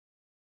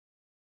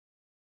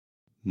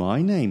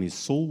My name is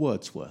Saul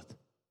Wordsworth,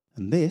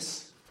 and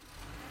this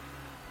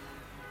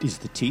is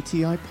the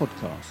TTI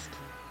Podcast.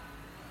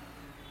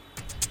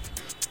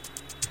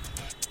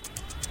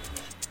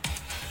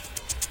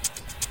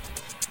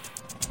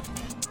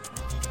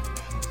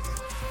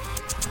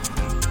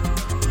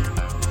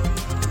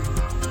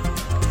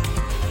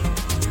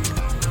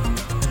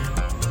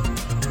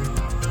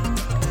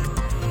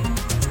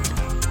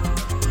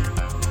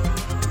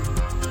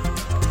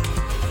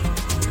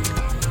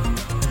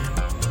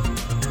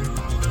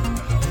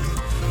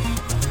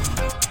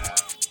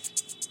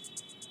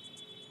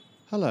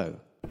 Hello,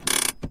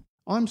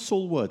 I'm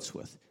Saul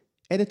Wordsworth,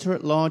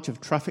 Editor-at-Large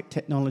of Traffic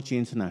Technology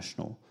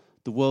International,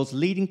 the world's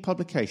leading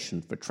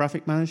publication for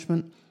traffic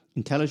management,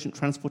 intelligent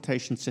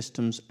transportation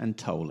systems and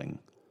tolling.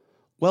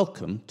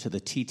 Welcome to the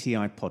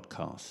TTI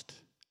Podcast.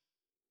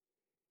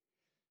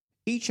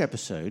 Each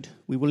episode,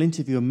 we will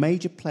interview a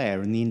major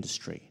player in the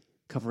industry,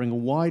 covering a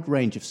wide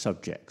range of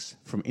subjects,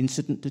 from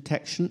incident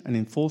detection and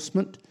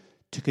enforcement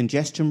to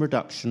congestion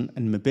reduction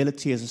and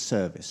mobility as a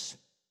service.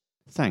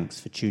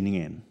 Thanks for tuning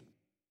in.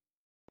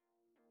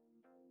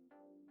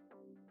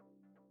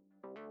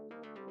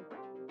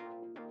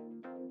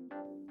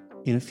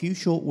 In a few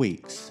short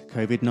weeks,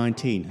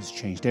 COVID-19 has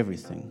changed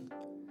everything.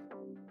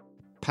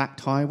 Packed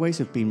highways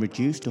have been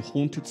reduced to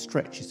haunted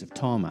stretches of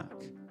tarmac.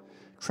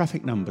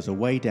 Traffic numbers are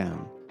way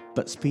down,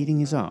 but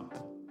speeding is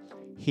up.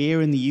 Here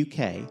in the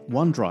UK,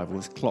 one driver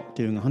was clocked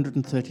doing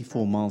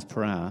 134 miles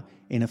per hour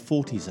in a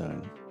 40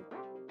 zone.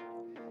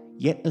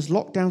 Yet as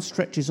lockdown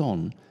stretches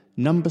on,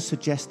 numbers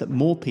suggest that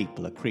more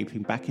people are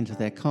creeping back into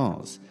their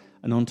cars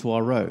and onto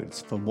our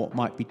roads for what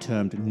might be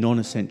termed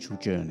non-essential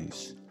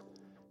journeys.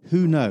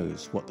 Who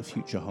knows what the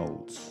future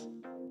holds?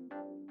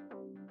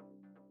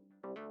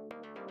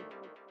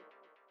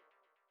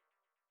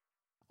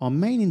 Our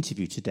main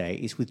interview today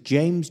is with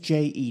James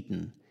J.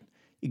 Eden,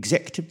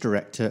 Executive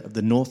Director of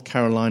the North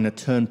Carolina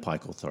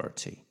Turnpike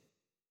Authority.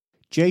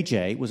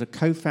 JJ was a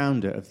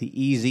co-founder of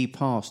the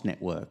EZ-Pass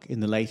network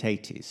in the late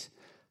 80s,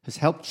 has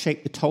helped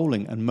shape the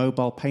tolling and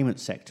mobile payment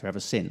sector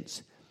ever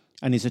since,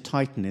 and is a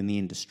titan in the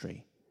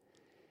industry.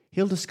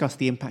 He'll discuss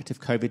the impact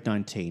of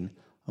COVID-19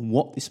 and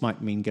what this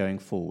might mean going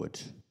forward.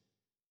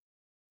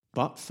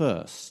 But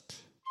first,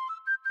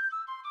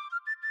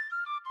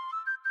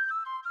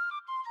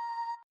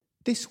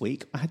 this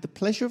week I had the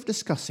pleasure of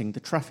discussing the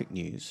traffic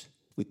news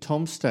with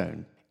Tom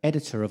Stone,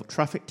 editor of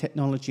Traffic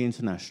Technology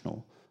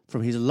International,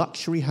 from his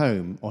luxury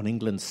home on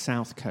England's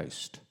south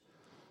coast.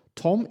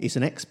 Tom is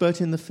an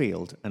expert in the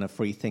field and a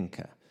free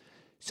thinker,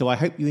 so I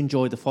hope you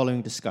enjoy the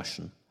following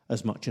discussion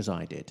as much as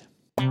I did.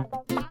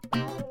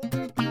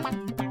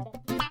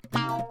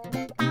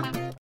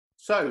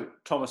 So,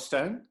 Thomas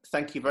Stone,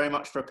 thank you very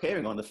much for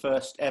appearing on the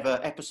first ever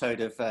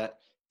episode of the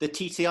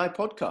TTI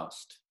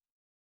Podcast.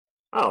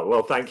 Oh,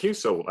 well, thank you,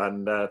 Saul,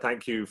 and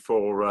thank you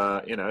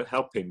for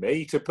helping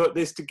me to put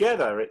this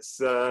together. It's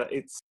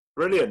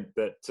brilliant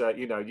that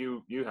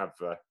you have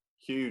a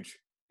huge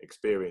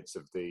experience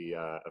of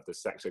the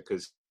sector,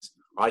 because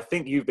I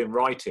think you've been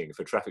writing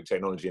for Traffic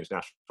Technology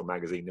International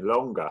magazine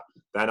longer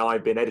than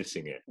I've been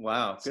editing it.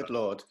 Wow, good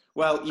Lord.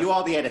 Well, you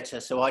are the editor,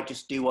 so I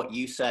just do what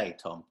you say,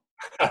 Tom.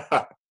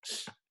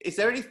 Is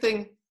there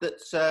anything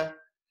that's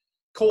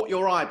caught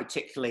your eye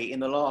particularly in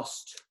the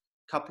last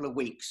couple of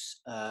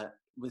weeks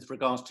with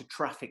regards to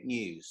traffic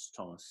news,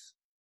 Thomas?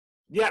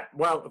 Yeah,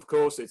 well, of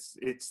course,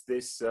 it's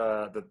this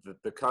the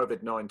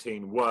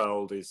COVID-19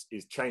 world is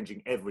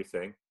changing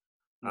everything,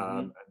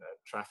 and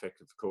traffic,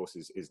 of course,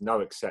 is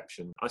no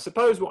exception. I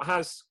suppose what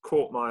has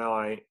caught my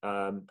eye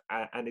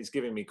and is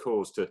giving me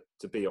cause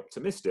to be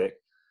optimistic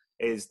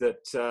is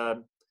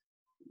that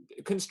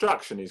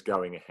construction is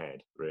going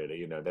ahead.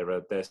 Really,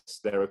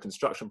 there are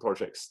construction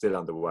projects still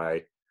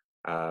underway.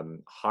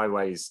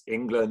 Highways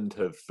England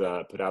have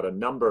put out a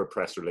number of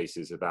press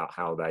releases about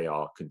how they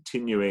are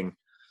continuing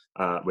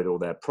with all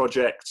their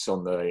projects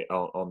on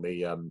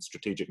the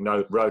strategic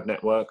road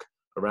network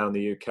around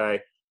the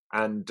UK,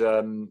 and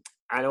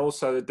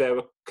also there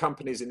are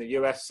companies in the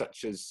US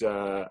such as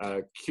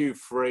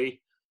Q3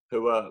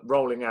 who are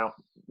rolling out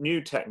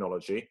new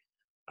technology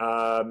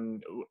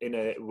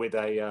with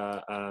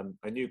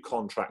a new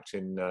contract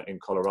in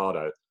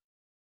Colorado,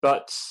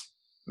 but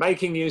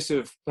making use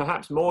of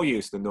perhaps more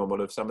use than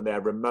normal of some of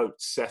their remote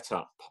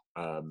setup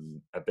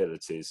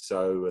abilities.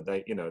 So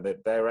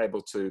they're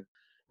able to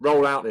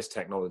roll out this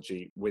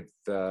technology with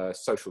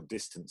social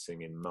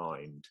distancing in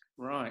mind.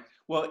 Right.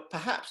 Well,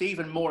 perhaps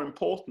even more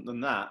important than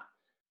that,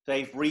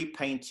 they've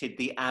repainted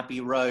the Abbey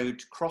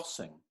Road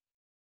crossing.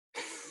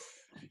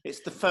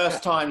 It's the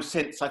first time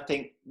since, I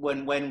think,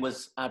 when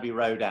was Abbey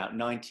Road out?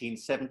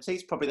 1970?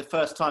 It's probably the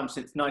first time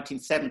since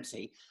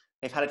 1970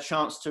 they've had a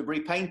chance to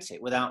repaint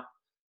it without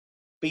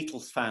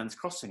Beatles fans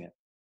crossing it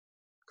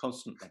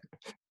constantly.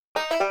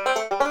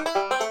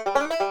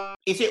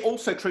 Is it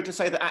also true to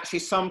say that actually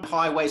some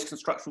highways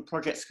construction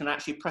projects can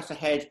actually press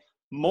ahead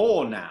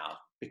more now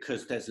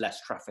because there's less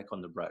traffic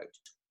on the road?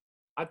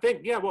 I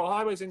think, yeah, well,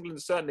 Highways England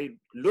is certainly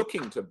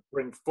looking to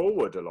bring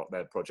forward a lot of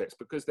their projects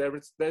because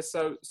there's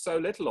so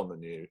little on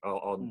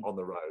on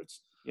the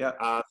roads. Yeah.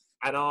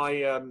 And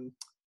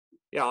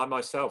I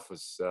myself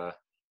was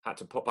had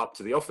to pop up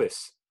to the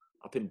office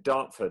up in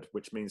Dartford,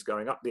 which means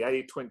going up the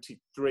A23,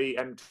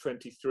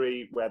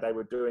 M23, where they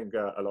were doing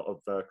a lot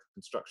of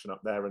construction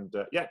up there. And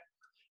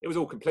it was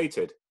all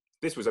completed.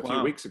 This was a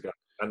few weeks ago,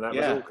 and that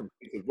was all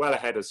completed well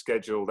ahead of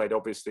schedule. They'd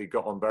obviously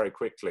got on very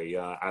quickly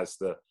as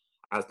the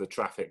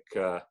traffic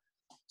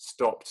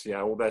stopped.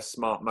 Yeah, all their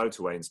smart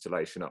motorway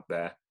installation up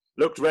there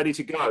looked ready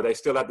to go. They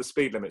still had the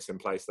speed limits in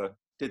place, though.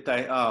 Did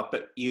they?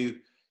 But you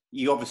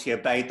obviously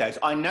obeyed those.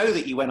 I know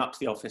that you went up to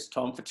the office,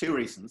 Tom, for two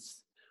reasons.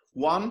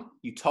 One,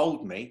 you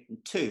told me, and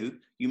two,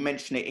 you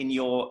mentioned it in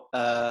your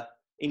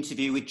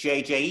interview with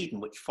JJ Eden,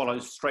 which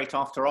follows straight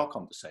after our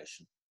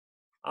conversation.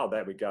 Oh,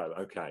 there we go.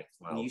 Okay.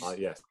 Well,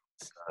 yes.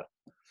 I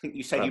think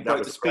you said you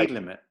broke the speed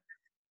limit.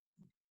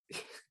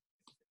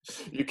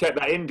 You kept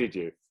that in, did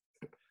you?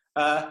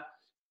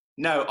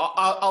 No,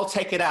 I'll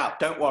take it out.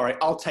 Don't worry.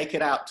 I'll take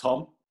it out,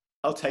 Tom.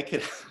 I'll take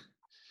it out.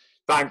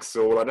 Thanks,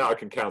 Saul. I know I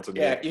can count on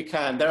you. Yeah, you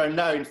can. There are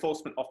no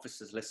enforcement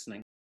officers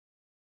listening.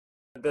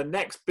 The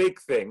next big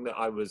thing that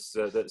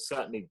that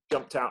certainly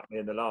jumped out at me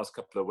in the last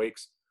couple of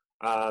weeks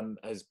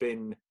has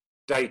been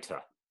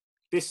data.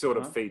 This sort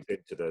of feeds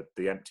into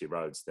the empty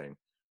roads thing.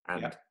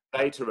 And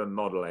data and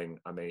modelling,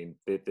 I mean,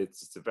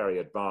 it's a very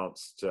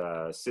advanced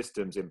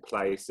systems in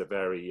place, a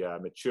very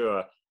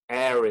mature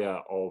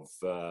area of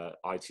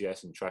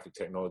ITS and traffic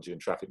technology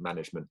and traffic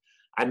management.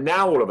 And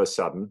now all of a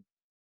sudden,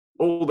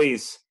 all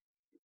these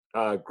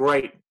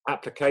great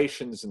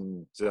applications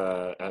and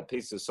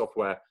pieces of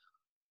software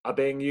are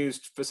being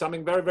used for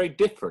something very, very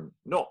different.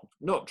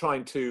 Not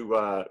trying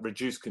to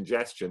reduce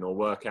congestion or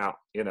work out,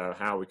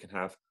 how we can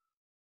have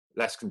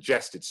less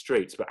congested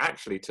streets, but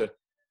actually to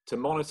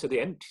monitor the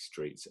empty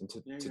streets and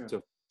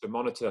to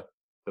monitor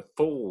the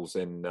falls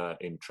in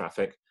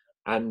traffic.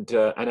 And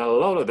a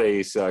lot of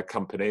these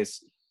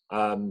companies,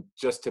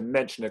 just to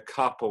mention a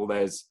couple,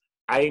 there's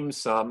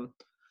AimSum,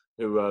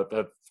 who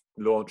have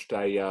launched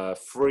a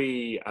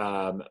free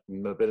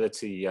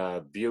mobility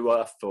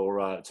viewer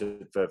for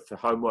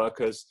home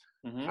workers,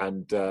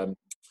 and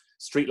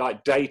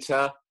Streetlight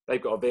Data.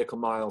 They've got a vehicle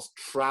miles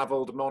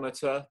travelled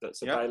monitor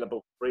that's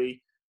available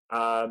free.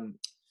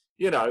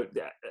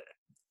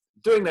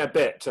 Doing their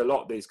bit to a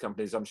lot of these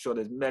companies. I'm sure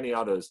there's many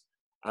others.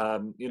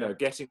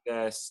 Getting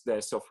their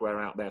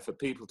software out there for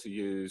people to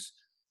use,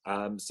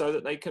 so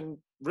that they can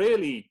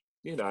really,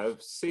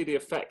 see the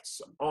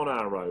effects on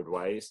our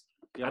roadways.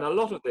 Yeah. And a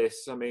lot of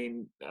this, I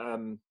mean,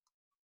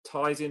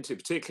 ties into,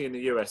 particularly in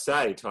the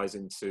USA, ties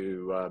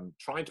into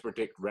trying to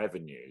predict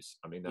revenues.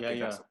 I mean, I think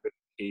that's a big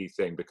key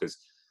thing, because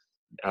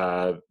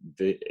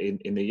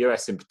in the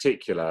US in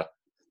particular,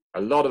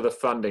 a lot of the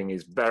funding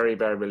is very,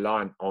 very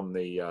reliant on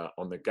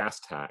the gas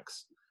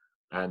tax.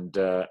 And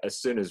as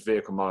soon as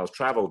vehicle miles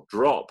traveled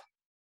drop,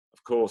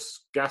 of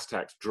course, gas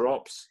tax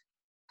drops,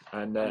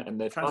 and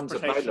the funds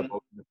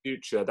available in the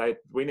future.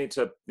 We need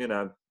to,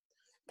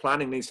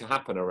 planning needs to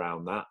happen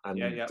around that, and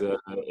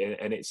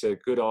and it's a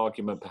good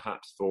argument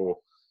perhaps for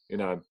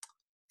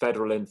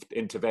federal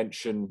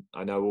intervention.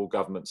 I know all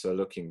governments are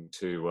looking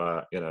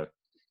to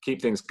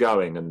keep things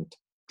going, and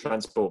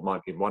transport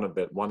might be one of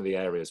the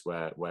areas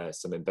where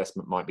some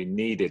investment might be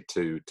needed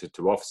to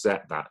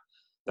offset that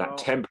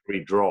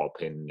temporary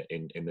drop in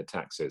the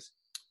taxes.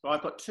 Well,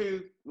 I've got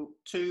two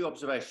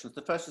observations.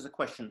 The first is a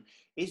question: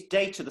 is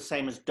data the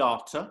same as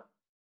data?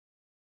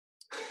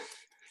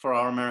 For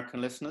our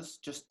American listeners,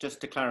 just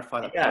to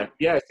clarify that. Yeah,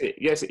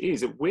 yes, it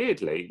is.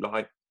 Weirdly,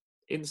 like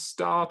in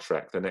Star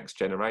Trek: The Next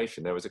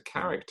Generation, there was a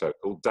character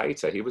called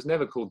Data. He was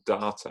never called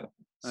Data.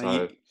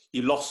 So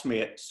you lost me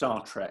at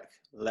Star Trek,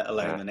 let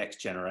alone The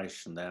Next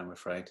Generation. There, I'm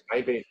afraid.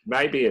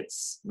 Maybe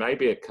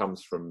it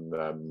comes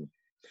from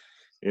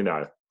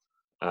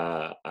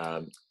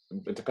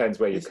it depends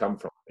where you come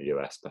from. The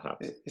US,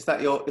 perhaps. Is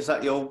that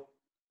your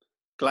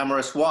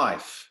glamorous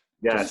wife?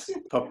 Yes,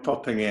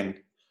 popping in.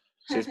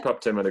 She's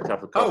popped in with a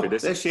cup of coffee.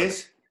 There she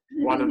is.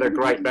 One of the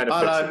great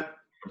benefits.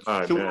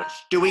 Hello.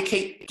 Do we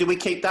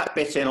keep that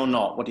bit in or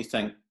not? What do you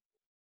think?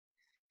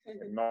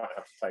 We might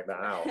have to take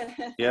that out.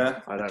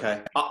 Yeah.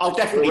 Okay. I'll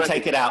definitely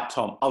take it out,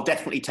 Tom. I'll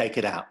definitely take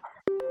it out.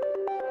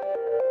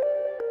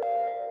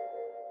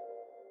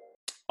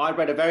 I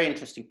read a very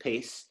interesting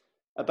piece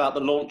about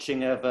the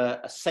launching of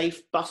a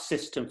safe bus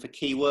system for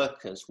key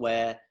workers,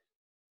 where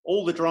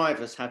all the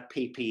drivers have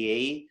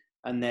PPE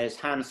and there's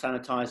hand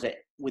sanitizer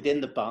within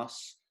the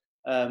bus.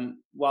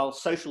 While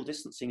social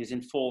distancing is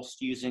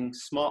enforced using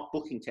smart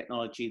booking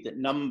technology that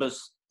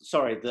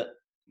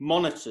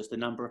monitors the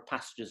number of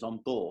passengers on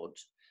board,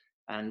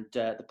 and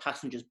the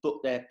passengers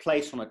book their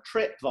place on a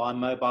trip via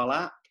mobile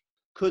app.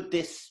 Could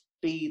this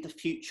be the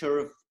future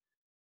of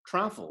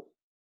travel?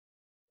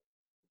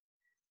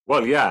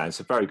 Well, yeah,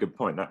 it's a very good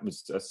point. That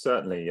was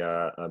certainly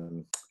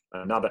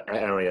another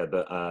area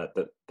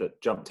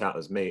that jumped out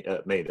at me.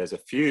 There's a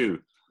few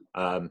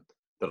that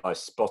I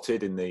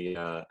spotted in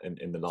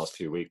the last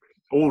few weeks.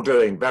 all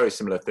doing very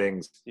similar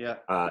things. Yeah.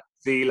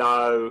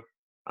 Zelo,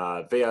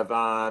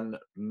 Viavan,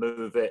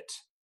 Move It,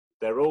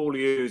 they're all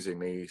using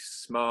these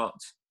smart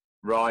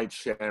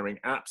ride-sharing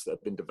apps that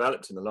have been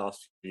developed in the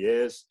last few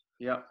years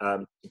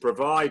to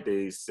provide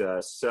these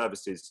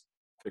services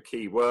for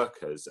key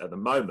workers at the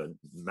moment,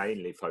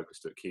 mainly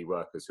focused at key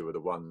workers who are the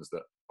ones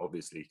that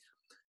obviously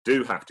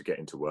do have to get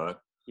into work.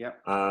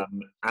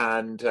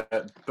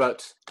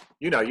 But,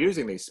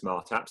 using these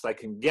smart apps, they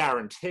can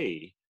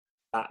guarantee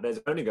that there's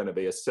only going to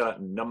be a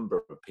certain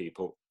number of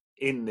people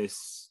in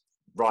this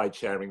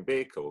ride-sharing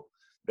vehicle.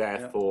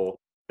 Therefore,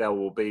 there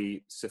will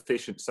be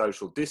sufficient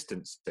social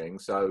distancing,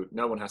 so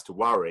no one has to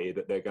worry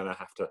that they're going to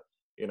have to,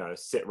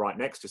 sit right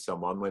next to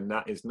someone when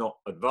that is not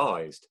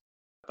advised.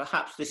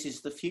 Perhaps this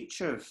is the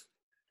future of,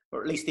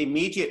 or at least the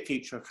immediate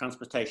future of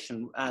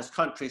transportation, as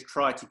countries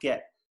try to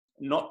get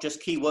not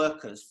just key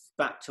workers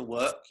back to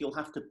work. You'll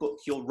have to book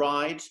your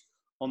ride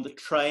on the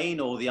train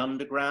or the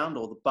underground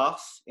or the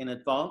bus in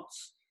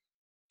advance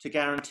to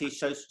guarantee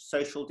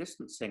social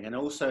distancing. And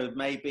also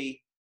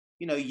maybe,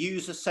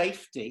 user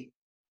safety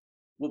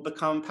will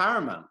become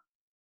paramount.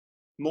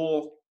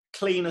 More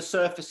cleaner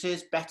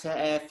surfaces, better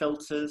air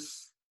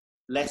filters,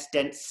 less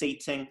dense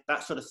seating,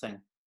 that sort of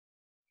thing.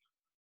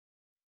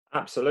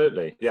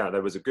 Absolutely. Yeah,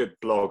 there was a good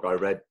blog I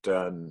read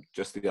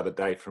just the other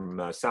day from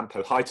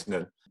Sampo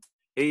Heitinen.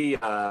 He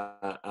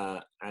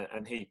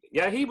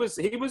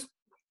was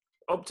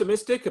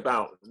optimistic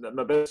about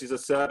mobility as a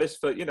service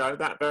for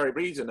that very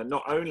reason, and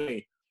not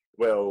only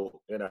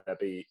will there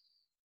be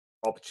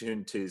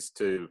opportunities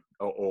to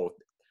or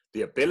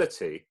the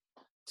ability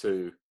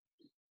to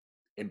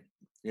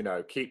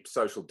keep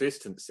social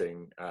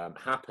distancing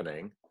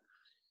happening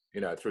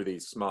through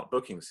these smart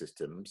booking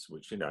systems,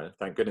 which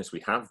thank goodness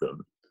we have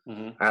them.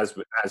 As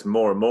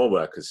more and more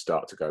workers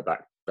start to go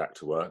back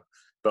to work.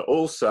 But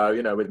also,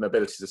 with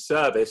mobility as a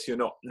service, you're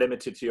not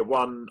limited to your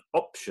one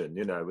option.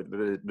 With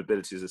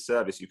mobility as a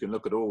service, you can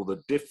look at all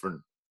the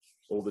different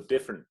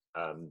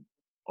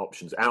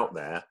options out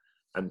there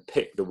and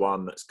pick the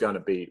one that's going to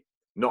be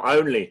not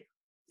only,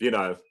 you're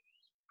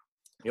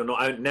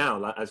not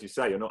now, as you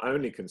say, you're not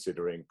only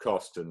considering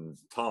cost and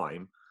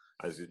time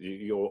as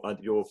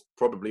you're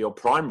probably your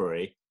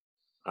primary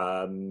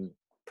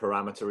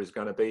parameter is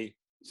going to be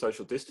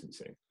social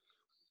distancing.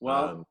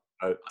 Well,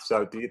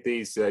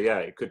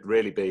 it could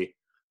really be,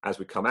 as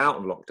we come out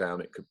of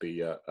lockdown, it could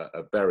be a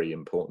very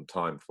important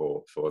time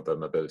for the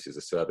mobility as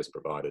a service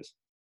providers.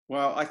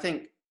 Well, I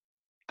think,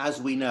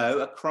 as we know,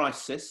 a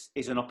crisis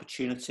is an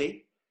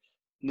opportunity.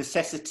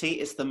 Necessity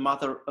is the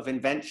mother of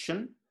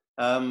invention.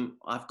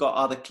 I've got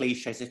other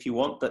cliches if you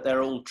want, but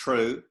they're all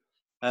true.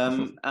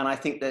 And I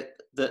think that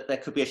there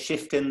could be a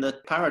shift in the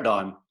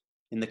paradigm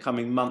in the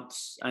coming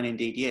months and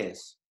indeed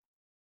years.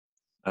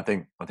 I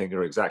think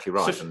you're exactly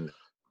right, and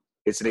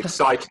it's an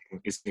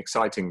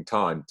exciting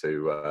time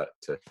to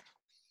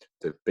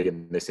be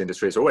in this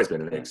industry. It's always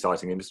been an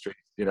exciting industry,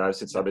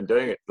 since I've been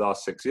doing it the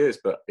last 6 years.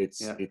 But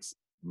it's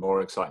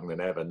more exciting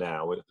than ever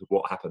now.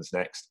 What happens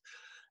next?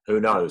 Who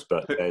knows?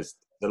 But there's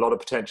a lot of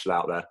potential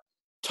out there.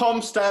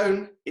 Tom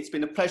Stone, it's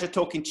been a pleasure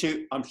talking to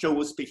you. I'm sure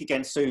we'll speak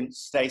again soon.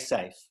 Stay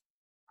safe.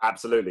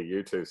 Absolutely,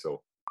 you too,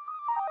 Saul.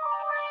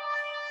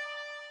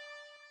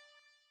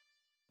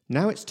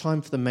 Now it's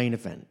time for the main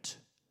event.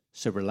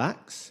 So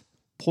relax,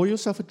 pour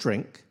yourself a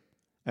drink,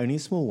 only a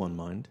small one,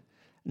 mind,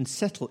 and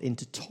settle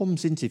into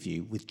Tom's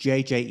interview with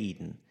J.J.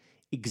 Eden,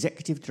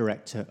 Executive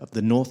Director of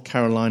the North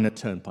Carolina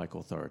Turnpike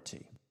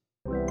Authority.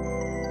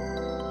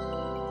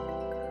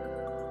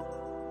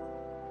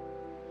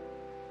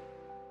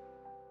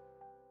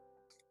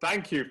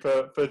 Thank you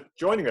for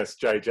joining us,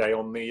 JJ,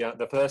 on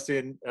the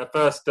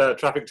first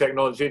Traffic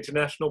Technology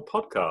International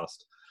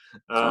podcast.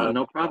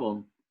 No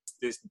problem.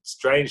 This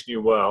strange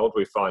new world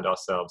we find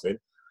ourselves in.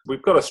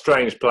 We've got a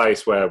strange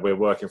place where we're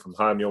working from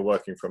home, you're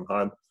working from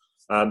home,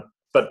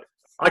 but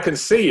I can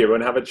see you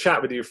and have a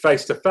chat with you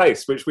face to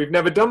face, which we've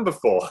never done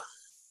before.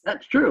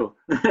 That's true.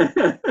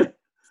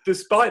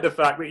 Despite the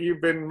fact that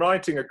you've been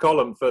writing a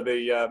column for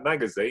the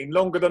magazine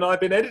longer than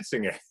I've been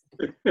editing it.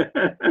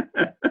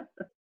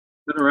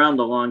 Been around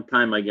a long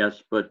time, I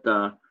guess, but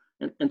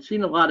and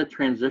seen a lot of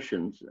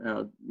transitions,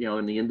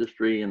 in the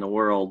industry and the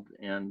world,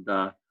 and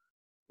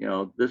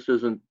this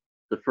isn't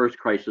the first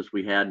crisis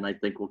we had, and I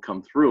think we'll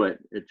come through it.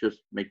 It just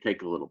may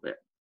take a little bit.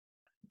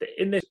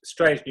 In this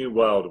strange new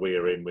world we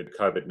are in with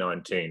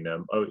COVID-19,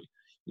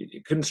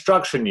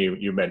 construction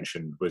you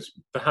mentioned was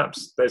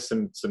perhaps there's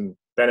some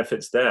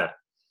benefits there.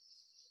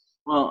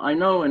 Well, I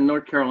know in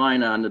North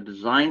Carolina on the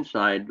design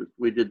side,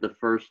 we did the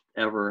first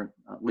ever,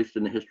 at least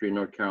in the history of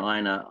North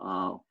Carolina,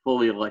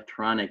 fully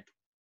electronic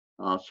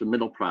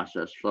submittal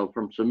process. So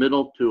from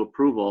submittal to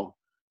approval,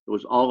 it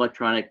was all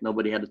electronic.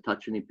 Nobody had to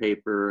touch any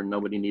paper.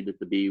 Nobody needed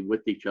to be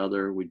with each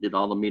other. We did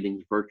all the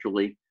meetings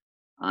virtually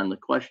on the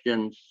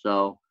questions.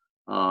 So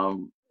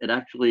it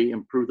actually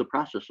improved the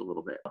process a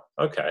little bit.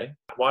 Okay.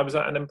 Why was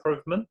that an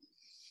improvement?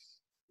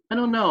 I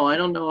don't know. I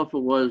don't know if it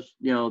was,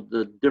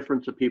 the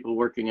difference of people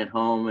working at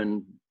home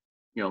and,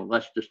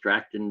 less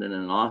distracted than in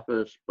an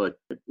office, but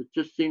it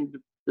just seemed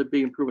the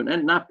big improvement.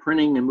 And not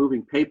printing and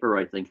moving paper,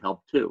 I think,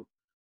 helped too.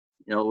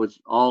 You know, it was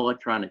all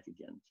electronic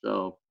again.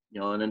 So, you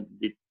know, and then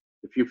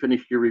if you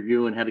finished your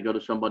review and had to go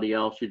to somebody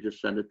else, you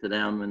just send it to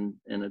them,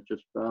 and it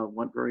just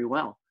went very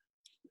well.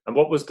 And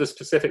what was the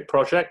specific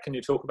project? Can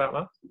you talk about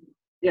that?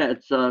 Yeah,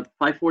 it's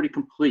 540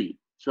 complete.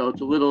 So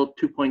it's a little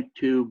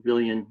 2.2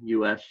 billion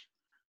US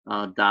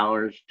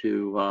dollars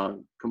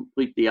to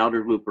complete the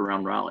outer loop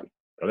around Raleigh.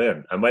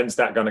 Brilliant. And when's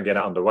that going to get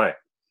underway?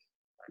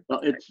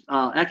 Well, it's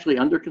actually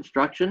under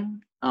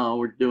construction.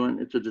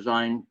 It's a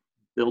design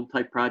build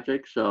type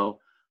project. So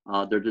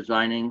they're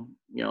designing,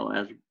 you know,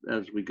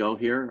 as we go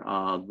here.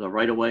 The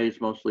right of way is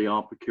mostly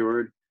all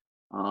procured.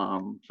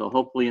 So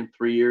hopefully in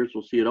 3 years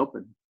we'll see it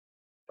open.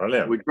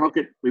 Brilliant. We broke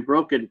it.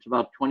 It's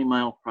about a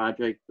 20-mile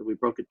project. We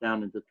broke it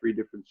down into 3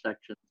 different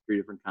sections, 3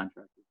 different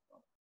contractors.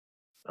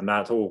 And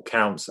that all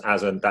counts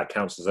as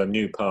a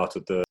new part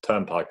of the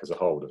turnpike as a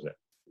whole, does it?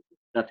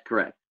 That's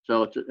correct.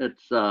 So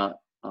it's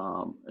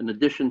in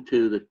addition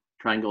to the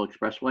Triangle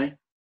Expressway,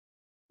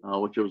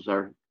 which was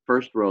our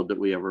first road that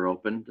we ever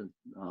opened,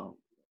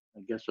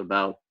 I guess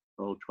about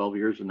 12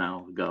 years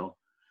now ago.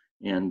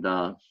 And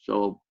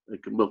so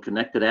we'll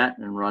connect to that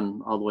and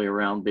run all the way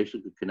around,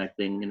 basically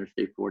connecting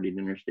Interstate 40 to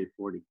Interstate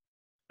 40.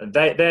 And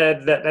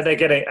they're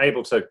getting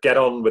able to get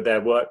on with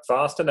their work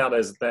faster now.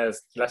 There's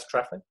less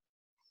traffic.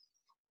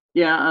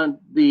 Yeah,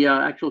 the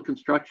actual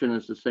construction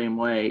is the same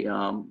way.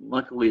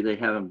 Luckily, they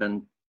haven't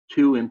been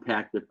too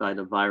impacted by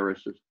the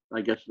virus.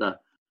 I guess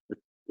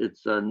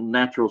it's a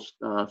natural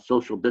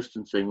social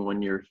distancing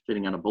when you're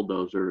sitting on a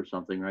bulldozer or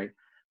something, right?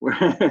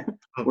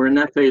 We're in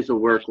that phase of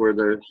work where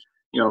they're,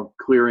 you know,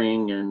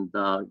 clearing and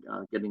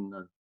getting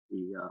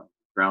the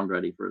ground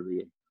ready for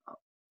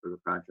the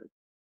project.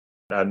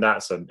 And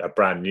that's a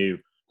brand new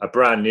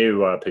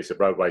piece of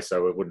roadway,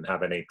 so it wouldn't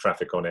have any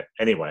traffic on it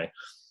anyway.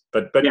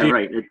 But yeah,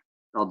 right. It's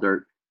all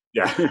dirt.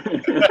 Yeah.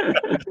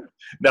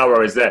 No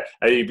worries there.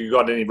 Have you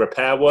got any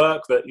repair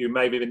work that you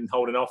maybe been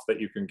holding off that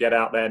you can get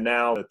out there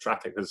now? The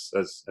traffic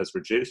has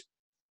reduced.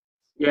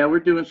 Yeah, we're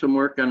doing some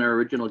work on our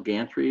original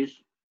gantries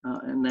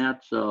and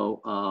that.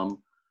 So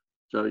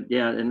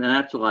yeah, and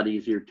that's a lot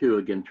easier too.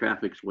 Again,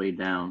 traffic's way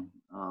down.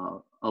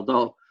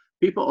 Although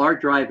people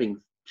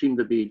seem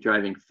to be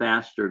driving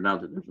faster now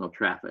that there's no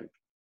traffic.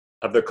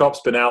 Have the cops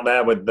been out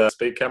there with the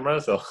speed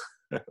cameras? Or?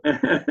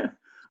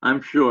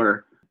 I'm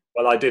sure.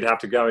 Well, I did have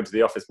to go into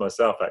the office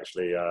myself,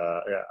 actually,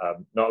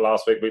 not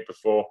last week, week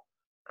before.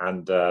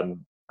 And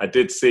I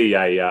did see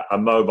a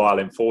mobile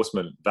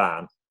enforcement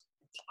van.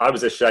 I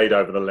was a shade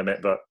over the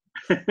limit, but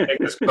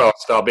fingers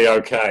crossed I'll be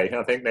okay.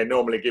 I think they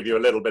normally give you a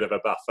little bit of a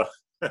buffer.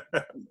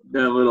 A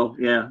little,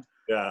 yeah.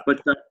 Yeah.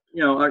 But,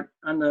 you know,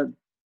 on the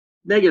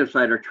negative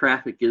side, our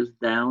traffic is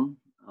down,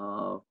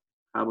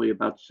 probably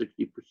about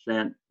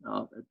 60%.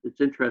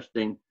 It's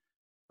interesting.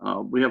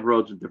 We have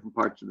roads in different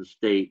parts of the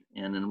state,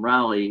 and in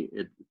Raleigh,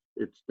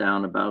 it's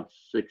down about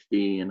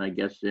 60, and I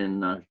guess in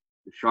the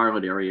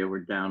Charlotte area, we're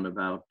down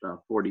about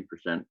 40%,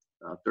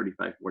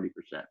 35, 40%.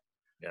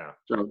 Yeah.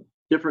 So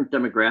different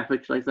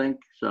demographics, I think,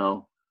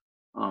 so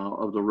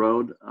of the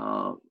road.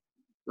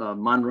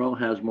 Monroe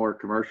has more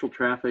commercial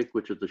traffic,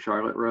 which is the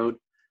Charlotte Road,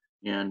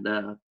 and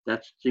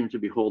that seems to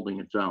be holding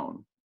its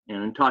own.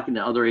 And in talking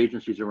to other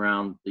agencies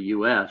around the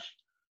U.S.,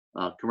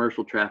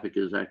 commercial traffic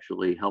is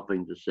actually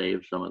helping to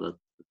save some of the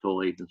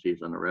toll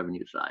agencies on the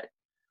revenue side.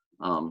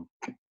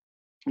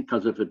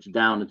 Because if it's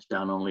down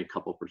only a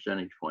couple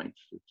percentage points.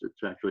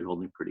 It's actually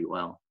holding pretty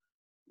well.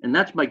 And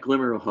that's my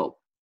glimmer of hope,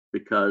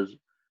 because,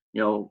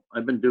 you know,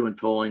 I've been doing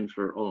tollings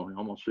for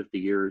almost 50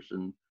 years,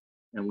 and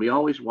we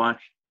always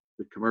watch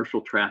the commercial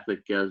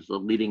traffic as a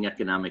leading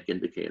economic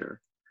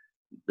indicator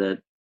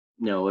that,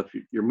 you know, if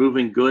you're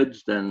moving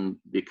goods, then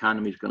the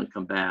economy is going to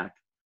come back.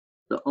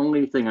 The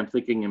only thing I'm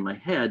thinking in my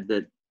head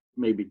that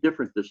may be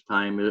different this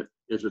time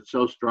is it's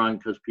so strong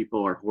because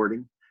people are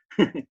hoarding,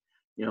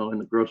 you know, in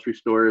the grocery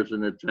stores,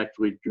 and it's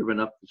actually driven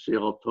up the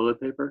sale of toilet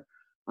paper,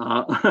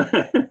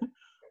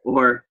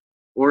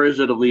 or is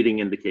it a leading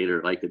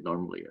indicator like it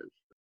normally is?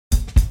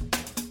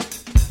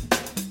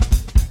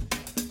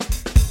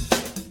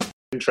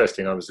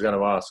 Interesting. I was going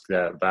to ask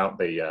about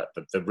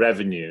the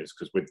revenues,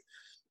 because with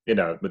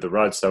the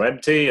roads so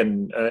empty,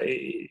 and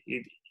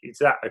is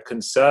that a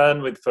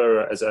concern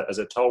as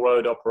a toll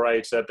road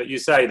operator? But you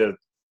say that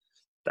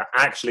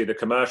actually the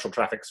commercial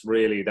traffic's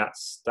really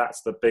that's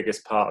the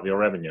biggest part of your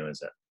revenue,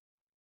 is it?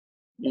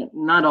 Yeah,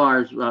 not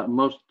ours.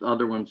 Most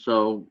other ones.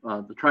 So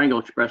the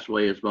Triangle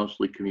Expressway is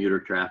mostly commuter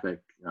traffic.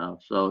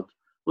 So it's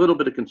a little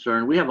bit of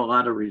concern. We have a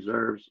lot of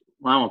reserves.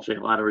 Well, I won't say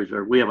a lot of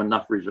reserves. We have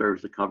enough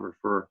reserves to cover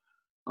for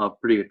a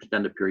pretty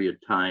extended period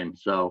of time.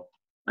 So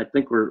I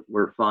think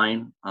we're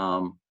fine.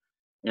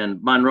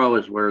 And Monroe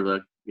is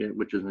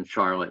which is in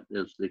Charlotte,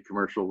 is the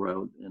commercial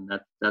road, and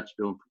that's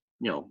doing,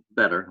 you know,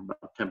 better,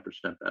 about 10%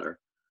 better.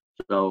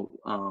 So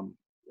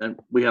and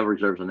we have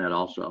reserves on that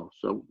also.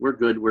 So we're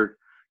good. We're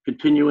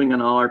continuing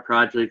on all our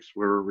projects.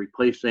 We're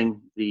replacing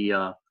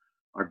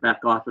our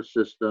back office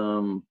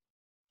system,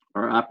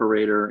 our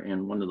operator,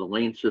 and one of the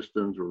lane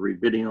systems. We're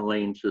rebidding a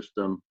lane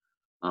system.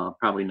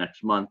 probably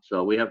next month.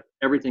 So we have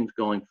everything's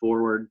going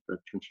forward. The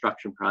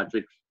construction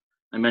projects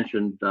I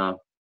mentioned,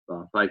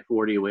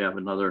 540. We have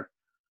another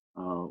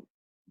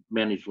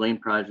managed lane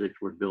project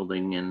we're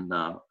building in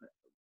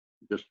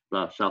just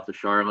south of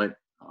Charlotte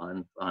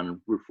on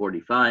Route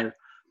 45.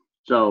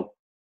 So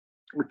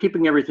we're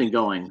keeping everything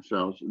going.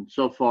 So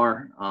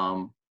far,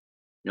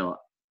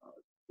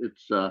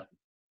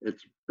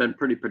 it's been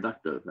pretty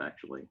productive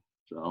actually.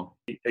 So,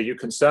 are you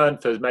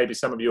concerned for maybe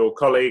some of your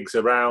colleagues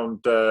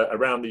around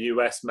the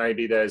US?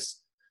 Maybe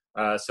there's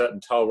certain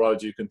toll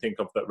roads you can think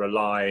of that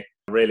rely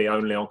really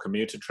only on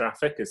commuter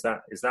traffic. Is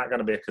that going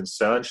to be a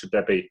concern? Should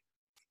there be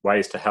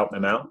ways to help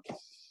them out?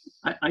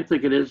 I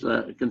think it is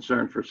a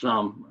concern for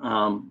some.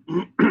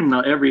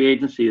 Now, every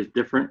agency is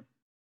different.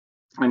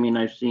 I mean,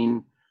 I've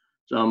seen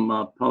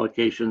some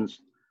publications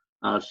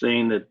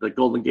saying that the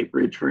Golden Gate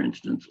Bridge, for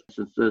instance,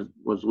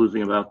 was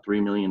losing about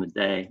 $3 million a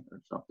day or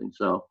something.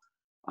 So,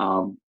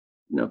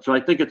 so I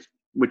think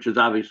which is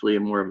obviously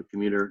more of a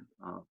commuter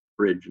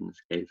bridge in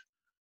this case.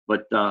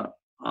 But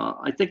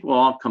I think we'll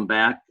all come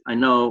back. I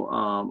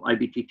know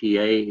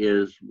IBTTA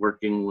is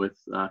working with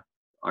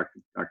our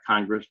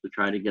Congress to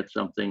try to get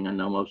something. I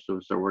know most of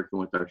us are working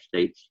with our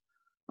states.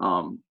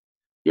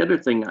 The other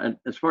thing,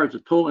 as far as the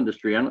toll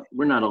industry,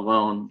 we're not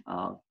alone.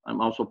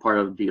 I'm also part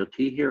of DOT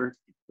here,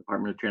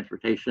 Department of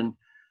Transportation,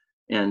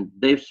 and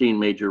they've seen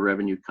major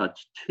revenue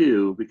cuts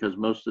too, because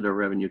most of their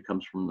revenue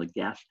comes from the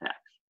gas tax.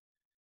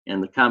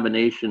 And the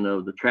combination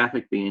of the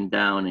traffic being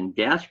down and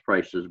gas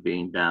prices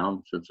being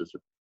down, since it's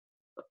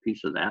a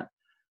piece of that,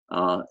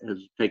 has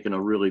taken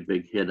a really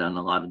big hit on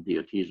a lot of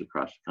DOTs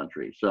across the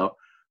country. So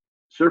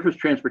surface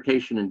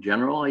transportation in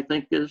general, I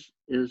think, is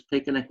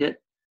taking a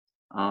hit.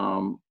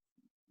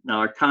 Now,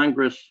 our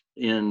Congress,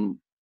 in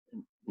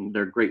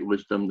their great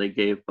wisdom, they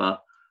gave a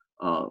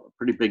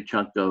pretty big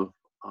chunk of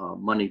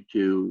money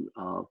to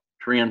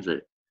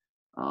transit,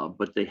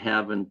 but they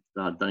haven't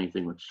done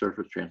anything with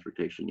surface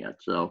transportation yet.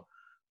 So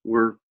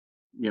we're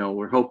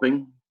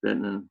hoping that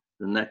in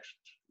the next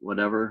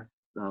whatever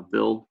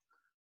build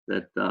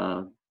that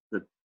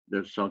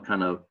there's some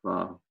kind of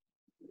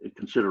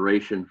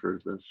consideration for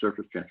the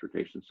surface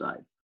transportation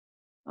side.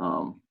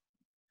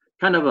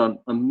 Kind of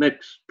a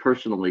mix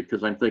personally,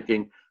 because I'm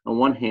thinking on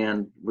one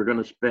hand, we're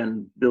going to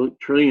spend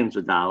trillions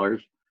of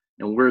dollars,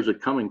 and where is it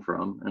coming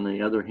from? And on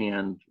the other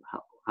hand,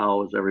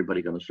 how is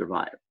everybody going to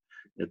survive?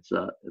 It's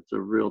a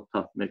real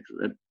tough mix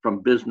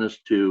from business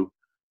to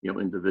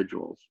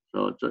individuals.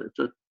 So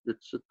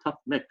it's a tough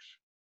mix.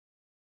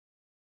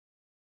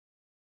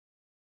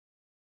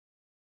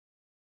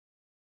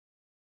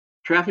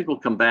 Traffic will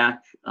come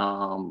back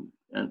and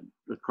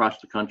across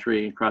the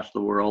country, across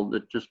the world.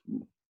 It just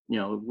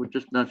we're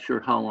just not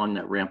sure how long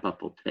that ramp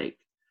up will take,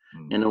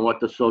 and then what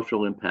the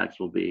social impacts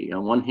will be.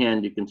 On one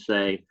hand, you can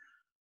say,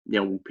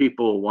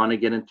 people want to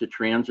get into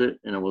transit,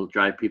 and it will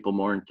drive people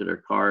more into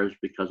their cars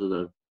because of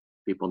the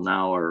people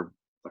now are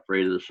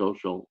afraid of the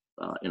social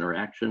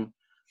interaction,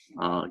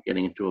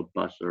 getting into a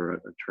bus or a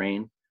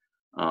train.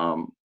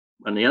 On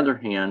the other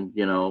hand,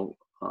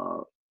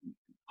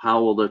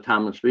 how will the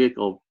autonomous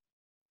vehicle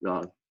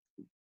go?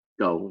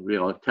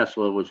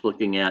 Tesla was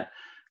looking at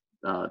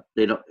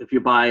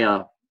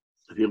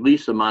if you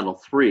lease a Model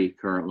 3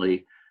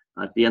 currently,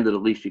 at the end of the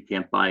lease you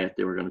can't buy it.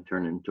 They were going to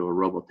turn it into a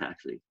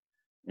robo-taxi,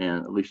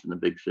 and at least in the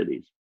big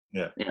cities.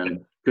 Yeah.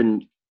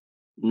 And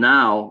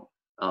now,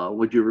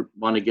 would you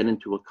want to get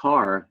into a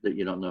car that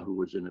you don't know who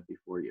was in it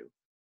before you?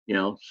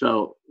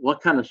 So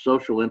what kind of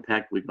social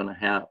impact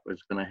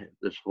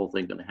this whole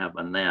thing going to have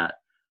on that?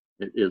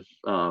 Is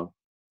the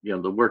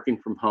working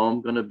from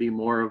home going to be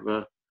more of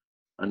a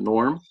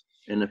norm?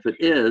 And if it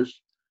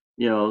is,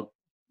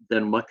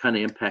 then what kind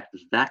of impact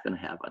is that going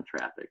to have on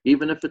traffic?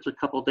 Even if it's a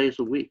couple of days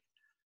a week,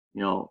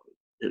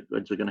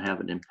 it's going to have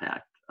an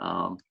impact.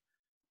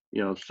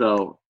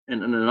 So,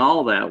 and in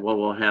all that,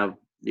 we'll have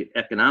the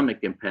economic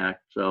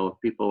impact. So if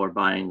people are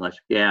buying less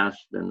gas,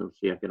 then they'll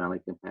see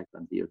economic impact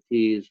on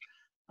DOTs.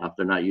 If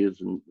they're not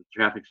using, the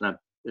traffic's not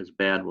as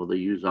bad, will they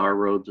use our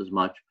roads as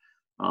much?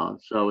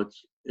 So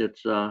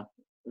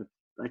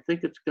I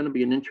think it's going to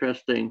be an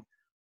interesting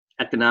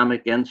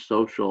economic and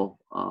social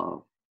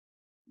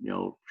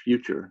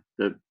future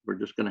that we're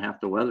just going to have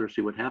to weather,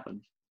 see what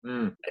happens.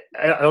 On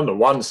the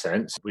one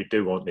sense, we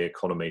do want the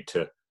economy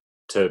to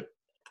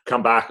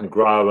come back and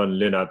grow and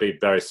be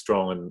very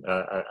strong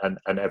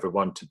and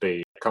everyone to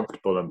be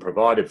comfortable and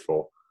provided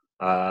for.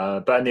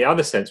 But in the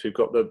other sense, we've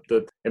got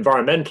the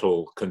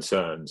environmental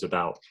concerns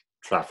about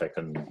traffic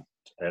and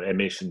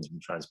emissions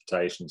and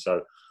transportation.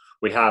 So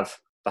we have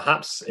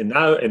perhaps in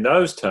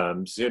those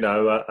terms,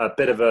 a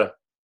bit of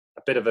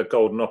a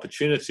golden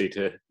opportunity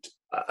to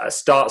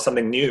start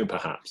something new,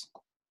 perhaps.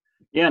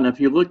 Yeah, and if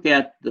you look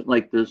at the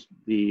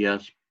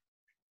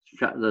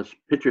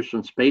pictures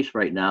from space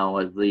right now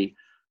of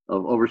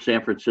over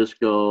San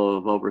Francisco,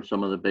 of over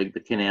some of the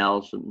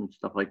canals and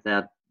stuff like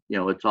that,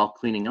 it's all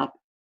cleaning up.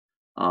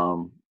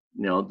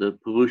 The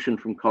pollution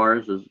from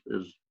cars is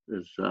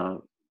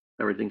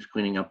everything's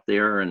cleaning up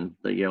there, and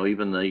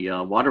even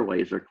the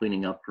waterways are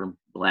cleaning up from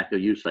lack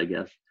of use, I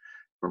guess.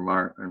 from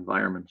our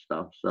environment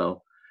stuff.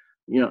 So,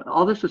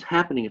 all this is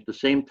happening at the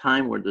same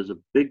time where there's a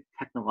big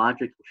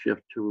technological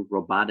shift to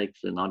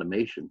robotics and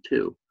automation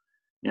too.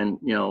 And,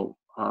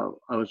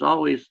 I was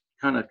always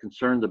kind of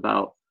concerned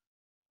about,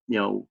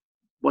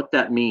 what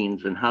that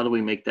means and how do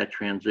we make that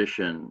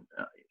transition.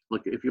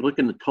 Look, if you look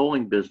in the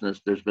tolling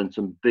business, there's been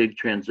some big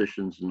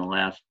transitions in the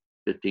last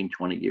 15,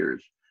 20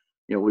 years.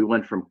 We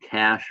went from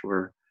cash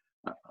where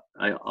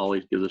I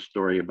always give the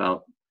story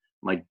about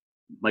my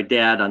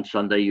dad on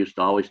Sunday used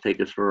to always take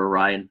us for a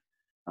ride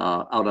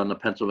out on the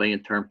Pennsylvania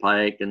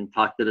Turnpike and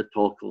talk to the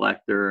toll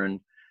collector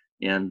and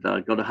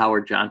go to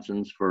Howard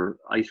Johnson's for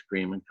ice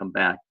cream and come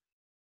back.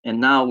 And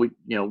now we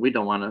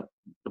don't want to,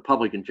 the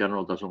public in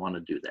general doesn't want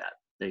to do that.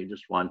 They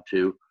just want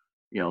to,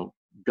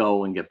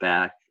 go and get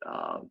back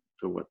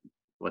to what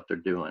they're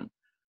doing.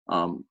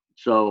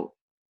 So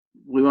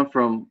we went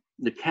from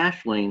the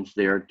cash lanes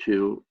there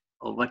to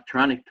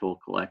electronic toll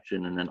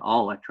collection and then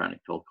all electronic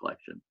toll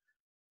collection.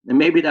 And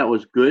maybe that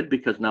was good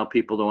because now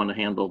people don't want to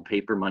handle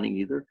paper money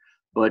either.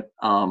 But,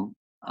 so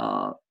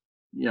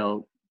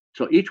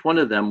each one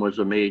of them was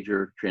a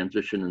major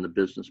transition in the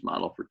business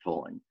model for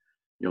tolling.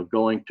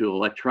 Going to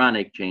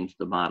electronic changed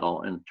the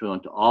model, and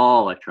going to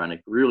all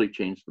electronic really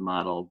changed the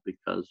model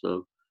because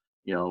of,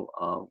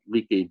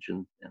 leakage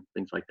and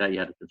things like that you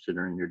had to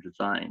consider in your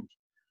designs.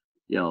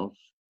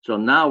 So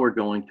now we're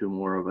going to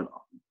more of a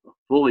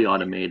fully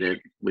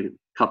automated,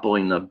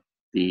 coupling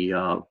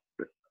the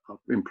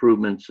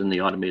improvements in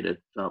the automated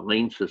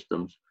lane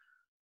systems,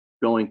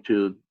 going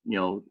to,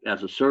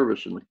 as a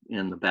service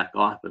in the back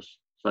office,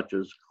 such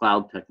as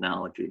cloud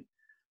technology.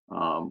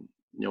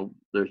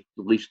 There's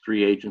at least 4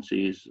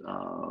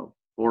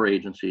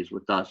 agencies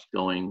with us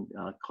going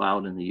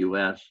cloud in the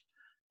US.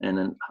 And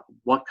then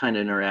what kind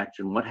of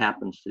interaction, what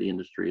happens to the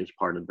industry as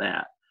part of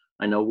that?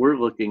 I know we're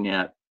looking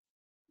at,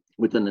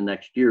 within the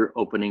next year,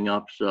 opening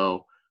up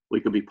so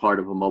we could be part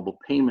of a mobile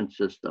payment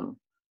system.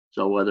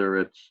 So whether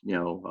it's,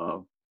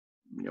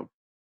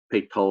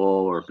 PayToll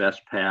or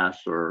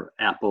BestPass or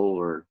Apple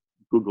or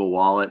Google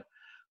Wallet,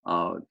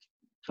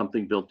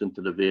 something built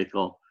into the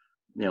vehicle,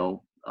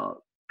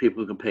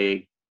 people can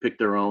pick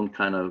their own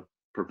kind of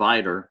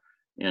provider,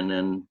 and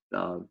then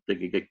they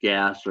could get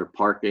gas or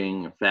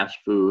parking, or fast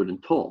food,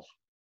 and tolls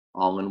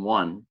all in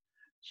one.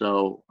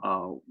 So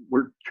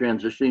we're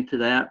transitioning to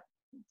that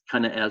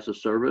kind of as a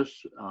service,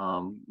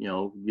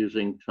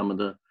 using some of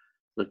the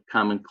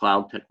common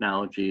cloud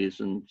technologies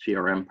and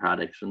CRM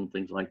products and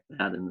things like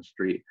that in the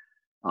street.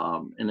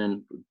 And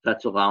then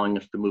that's allowing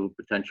us to move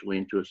potentially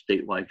into a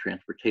statewide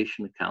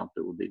transportation account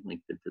that will be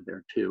linked into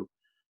there too.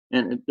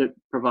 And it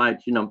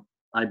provides,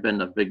 I've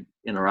been a big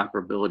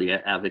interoperability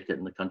advocate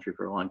in the country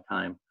for a long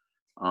time.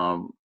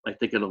 I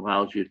think it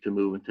allows you to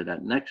move into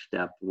that next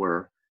step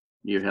where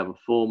you have a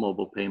full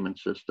mobile payment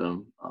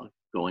system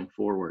going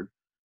forward.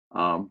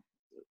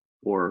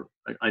 Or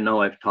I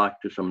know I've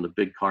talked to some of the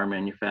big car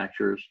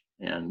manufacturers,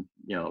 and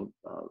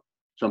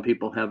some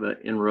people have an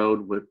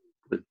inroad with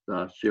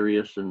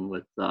Sirius and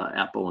with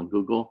Apple and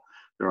Google.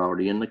 They're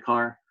already in the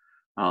car.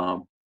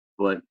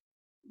 But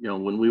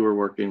when we were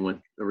working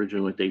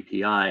originally with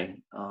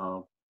ATI,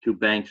 2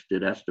 banks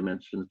did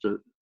estimates, and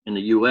in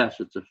the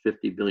US, it's a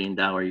 $50 billion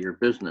a year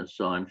business.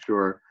 So I'm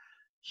sure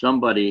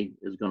somebody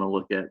is going to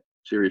look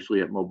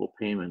seriously at mobile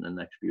payment in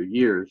the next few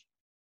years.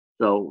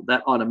 So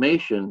that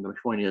automation, the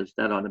point is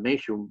that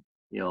automation,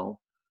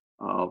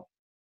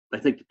 I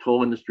think the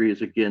toll industry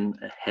is again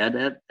ahead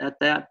at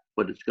that,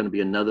 but it's going to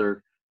be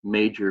another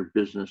major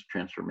business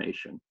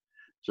transformation.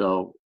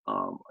 So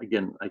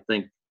again, I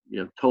think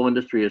toll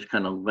industry has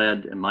kind of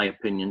led, in my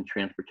opinion,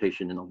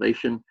 transportation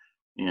innovation,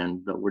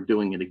 and we're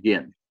doing it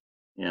again.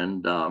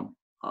 And there's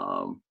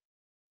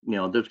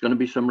going to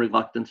be some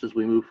reluctance as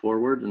we move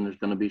forward, and there's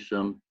going to be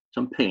some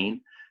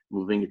pain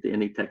moving into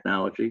any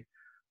technology.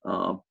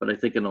 But I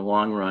think in the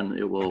long run,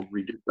 it will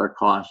reduce our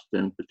cost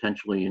and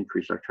potentially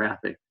increase our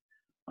traffic.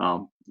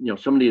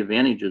 Some of the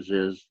advantages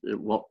is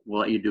it will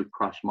let you do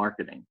cross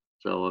marketing.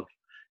 So if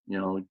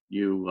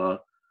you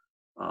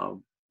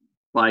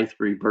buy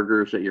 3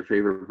 burgers at your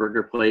favorite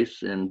burger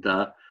place, and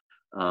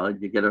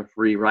you get a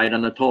free ride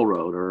on the toll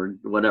road or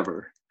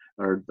whatever,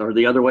 or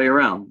the other way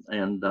around.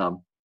 And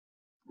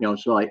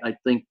so I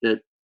think that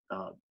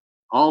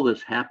all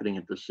this happening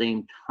at the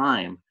same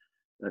time,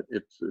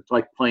 it's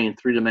like playing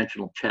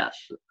 3-dimensional chess.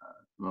 I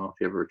don't know if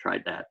you ever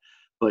tried that,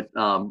 but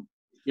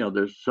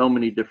there's so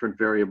many different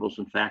variables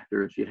and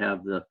factors. You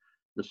have the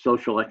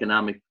social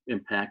economic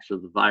impacts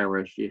of the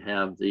virus. You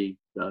have the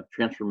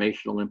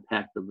transformational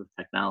impact of the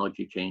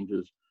technology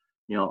changes,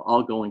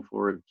 all going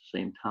forward at the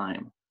same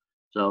time.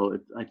 So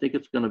I think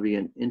it's going to be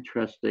an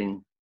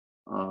interesting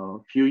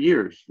few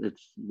years. I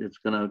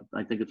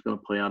think it's going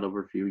to play out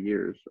over a few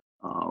years.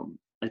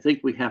 I think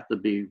we have to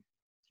be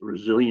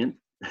resilient,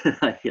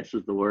 I guess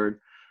is the word,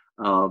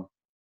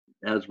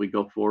 as we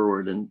go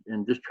forward,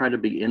 and just try to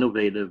be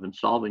innovative in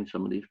solving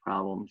some of these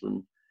problems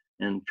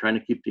and trying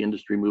to keep the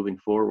industry moving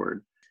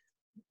forward.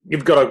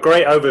 You've got a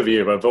great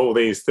overview of all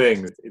these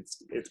things.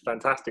 It's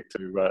fantastic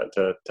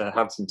to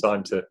have some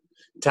time to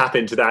tap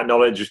into that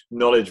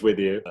knowledge with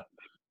you.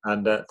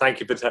 And thank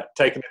you for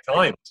taking the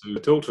time to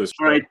talk to us.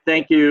 All right,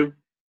 thank you.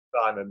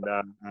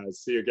 And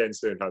see you again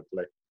soon,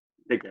 hopefully.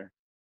 Take care.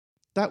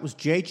 That was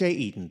JJ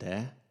Eden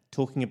there,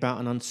 talking about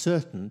an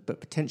uncertain but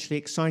potentially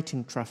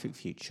exciting traffic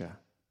future.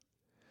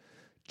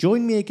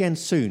 Join me again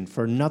soon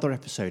for another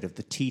episode of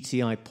the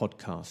TTI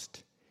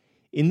podcast.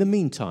 In the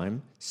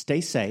meantime, stay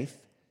safe,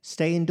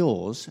 stay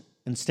indoors,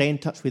 and stay in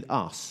touch with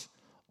us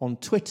on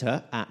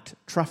Twitter at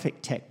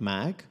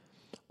TrafficTechMag,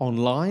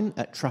 online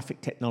at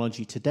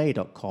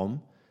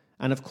traffictechnologytoday.com,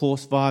 and of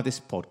course via this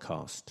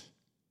podcast.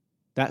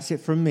 That's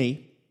it from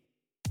me.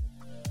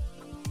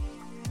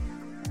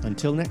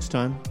 Until next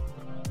time.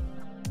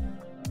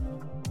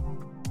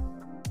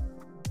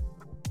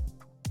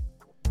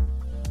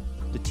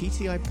 The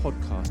TTI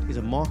podcast is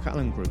a Mark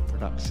Allen Group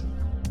production.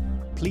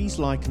 Please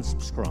like and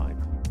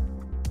subscribe.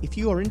 If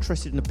you are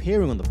interested in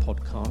appearing on the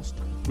podcast,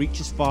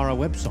 reach us via our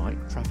website,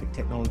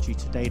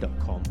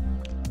 traffictechnologytoday.com,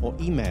 or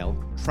email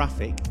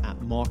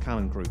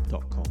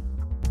traffic@markallengroup.com.